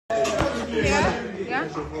Yeah?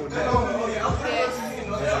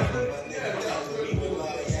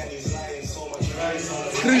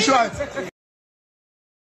 Screenshot.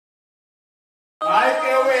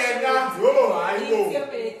 It's your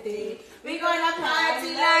birthday. We're gonna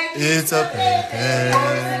party like It's a birthday.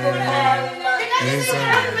 It's a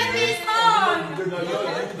birthday song.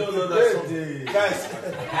 Guys,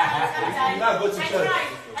 now go to church.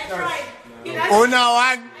 I tried. Una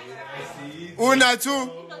 1, Una 2,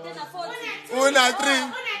 Una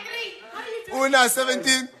 3, Una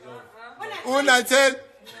 17, Una 10,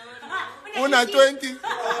 Una 20,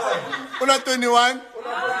 Una 21,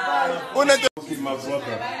 Una 20.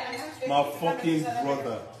 My fucking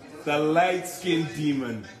brother, the light-skinned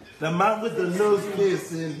demon, the man with the nose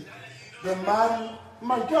piercing, the man,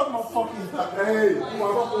 my God, my fucking hey,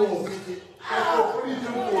 what are you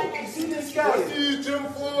doing for? You see this guy? What are you doing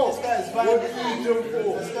for? This guy's fine. What are you doing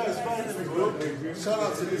for? This guy's fine. Shout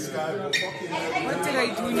out to this guy. What did I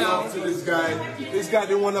do now? Shout out to this guy. This guy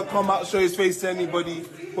didn't want to come out show his face to anybody,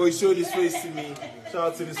 but he showed his face to me. Shout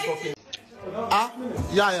out to this fucking. Ah,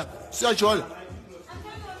 yeah. Search all.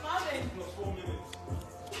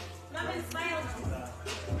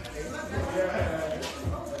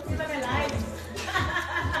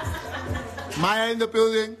 Maya in the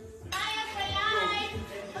building.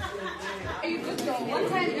 Are you good though? What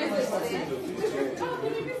time is it today?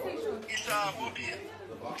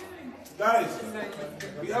 Guys,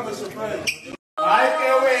 we have a surprise. It's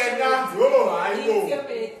your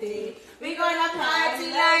birthday. We're gonna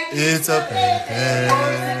party like It's a birthday.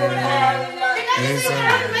 It's a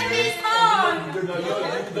birthday song. You don't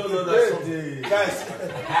know that song. Guys,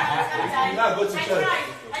 now go to church.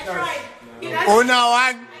 I tried. Una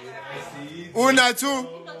 1, Una 2,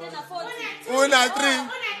 Una 3,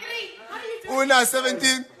 Una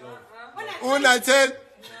 17, Una 10,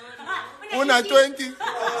 Una 20,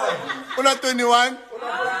 Una 21.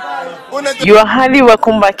 You are highly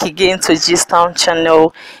welcome back again to Gstown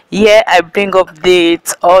channel. Here I bring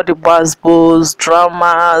updates, all the basketballs,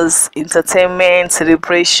 dramas, entertainment,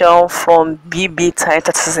 celebration from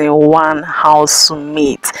BBTIANS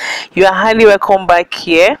housemate. You are highly welcome back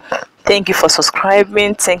here. Thank you for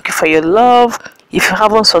subscribing. Thank you for your love. If you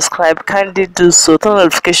haven't subscribed, kindly do so. Turn the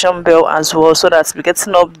notification bell as well so that we get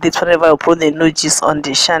an update whenever I upload the new gist on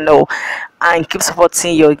the channel. And keep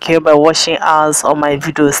supporting your girl by watching us on my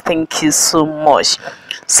videos. Thank you so much.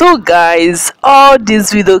 So guys, all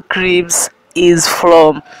these video clips is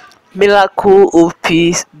from Miracle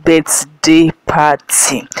OP's birthday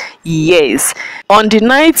party. Yes, on the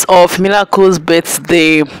night of Miracle's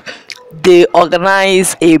birthday, they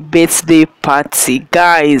organize a birthday party,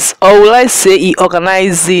 guys, or will I say he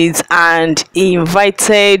organized it, and he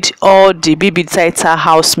invited all the BBTIANS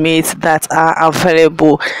housemates that are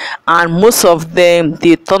available, and most of them,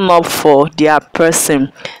 they turn up for their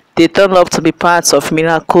person. They turn up to be part of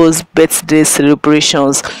Miracle's birthday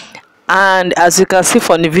celebrations. And as you can see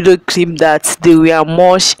from the video clip, that they were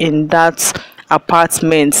much in that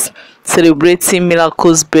apartment celebrating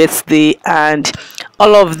Miracle's birthday, and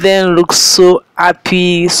all of them look so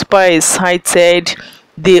happy, super excited.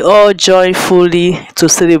 They all joyfully to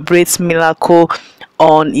celebrate Miracle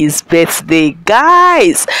on his birthday,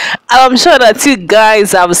 guys. I'm sure that you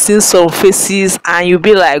guys have seen some faces and you'll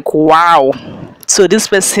be like, wow, so this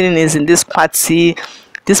person is in this party,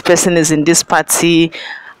 this person is in this party.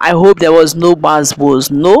 I hope there was no basketballs.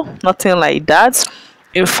 No, nothing like that.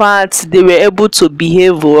 In fact, they were able to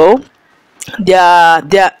behave well. There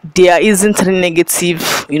isn't any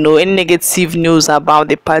negative, any negative news about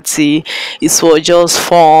the party. It was just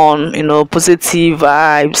fun, positive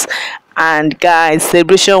vibes. And guys,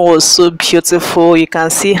 celebration was so beautiful. You can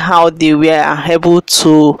see how they were able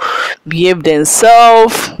to behave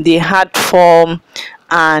themselves. They had fun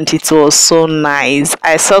and it was so nice.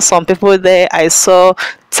 I saw some people there. I saw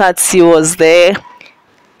Tati was there,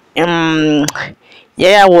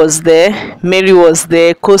 Yaya was there, Mary was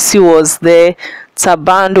there, Kosi was there,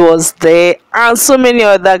 Taband was there, and so many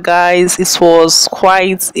other guys. It was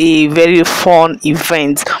quite a very fun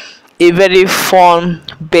event, a very fun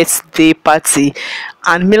birthday party,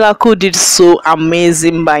 and Miracle did so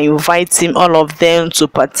amazing by inviting all of them to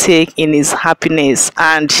partake in his happiness.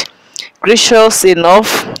 And gracious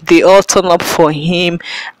enough, they all turned up for him,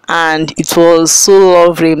 and it was so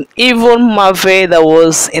lovely. Even Marvel, that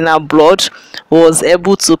was in her blood, was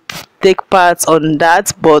able to take part on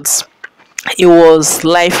that, but it was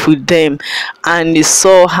live with them, and he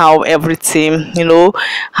saw how everything,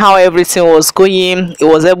 how everything was going. He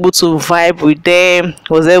was able to vibe with them,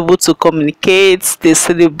 was able to communicate. They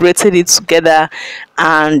celebrated it together,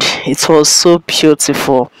 and it was so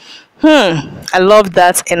beautiful. I love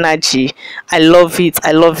that energy. I love it.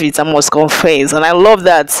 I love it. I must confess. And I love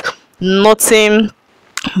that nothing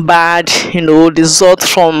bad, result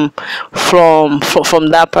from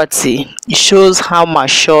that party. It shows how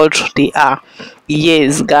matured they are.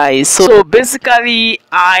 Yes, guys. So basically,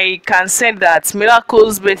 I can say that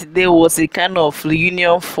Miracle's birthday was a kind of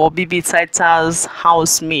reunion for BB Titans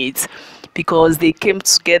housemates, because they came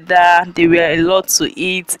together. There were a lot to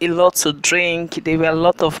eat, a lot to drink, there were a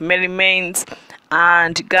lot of merriment.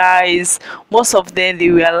 And guys, most of them, they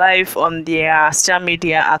were live on their social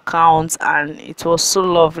media accounts, and it was so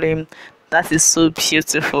lovely. That is so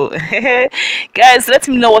beautiful. Guys, let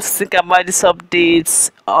me know what you think about these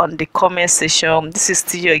updates on the comment section. This is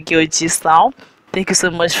still your girl Gist now. Thank you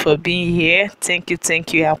so much for being here. Thank you.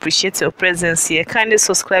 I appreciate your presence here. Kindly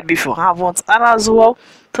subscribe if you haven't, and as well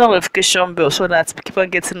turn on notification bell so that we keep on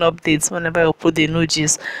getting updates whenever I upload the new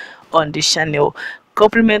gist on the channel.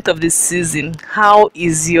 Compliment of the season: how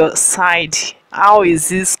is your side? How is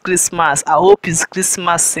this Christmas? I hope it's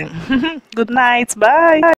Christmasing. Good night. Bye.